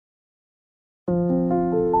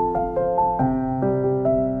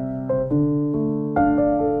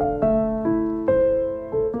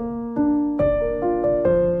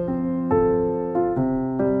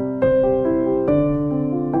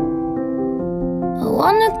I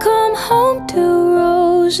wanna come home to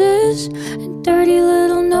roses and dirty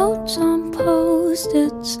little notes on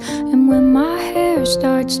post-its. And when my hair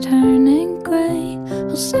starts turning gray,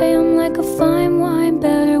 I'll say I'm like a fine wine,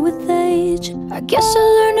 better with age. I guess I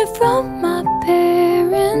learned it from my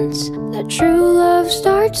parents, that true love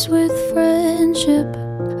starts with friendship.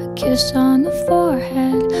 A kiss on the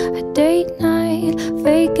forehead, a date night,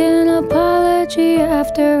 fake an apology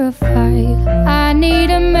after a fight. I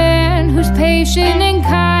need a man who's patient and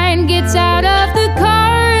kind, gets out of the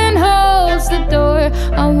car and holds the door.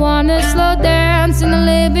 I wanna slow dance in the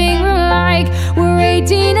living room like we're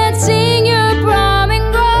 18 at senior prom and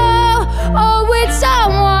grow old with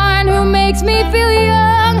someone who makes me feel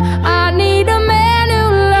young. I need a man who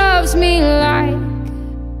loves me like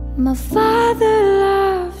my father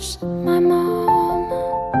loves my mom.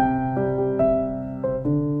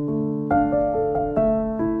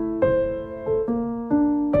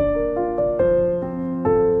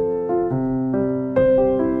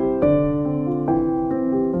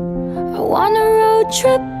 I wanna road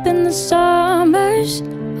trip in the summers,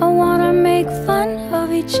 I wanna make fun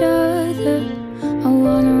of each other. I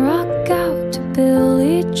wanna rock out to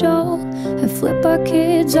Billy Joel and flip our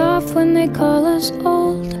kids off when they call us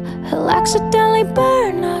old. He'll accidentally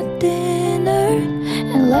burn our dinner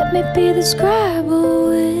and let me be the Scrabble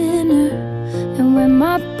winner. And when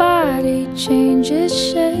my body changes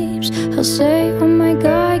shapes, he'll say, oh my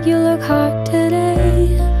God, you look hot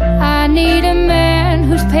today. I need a man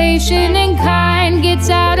who's patient and kind, gets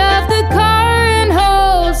out of the car and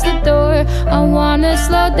holds the door. I wanna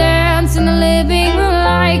slow dance in the living room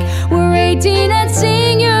like we're 18 at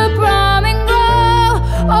senior prom and grow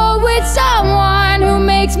old with someone who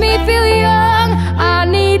makes me feel young. I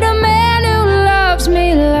need a man who loves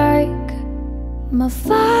me like my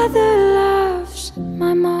father loves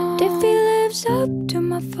my mom. If he lives up to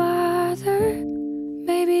my father,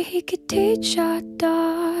 maybe he could teach our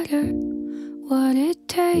daughter what it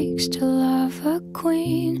takes to love a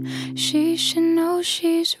queen. She should know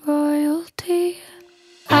she's royalty.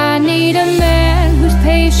 I need a man who's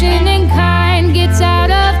patient and kind, gets out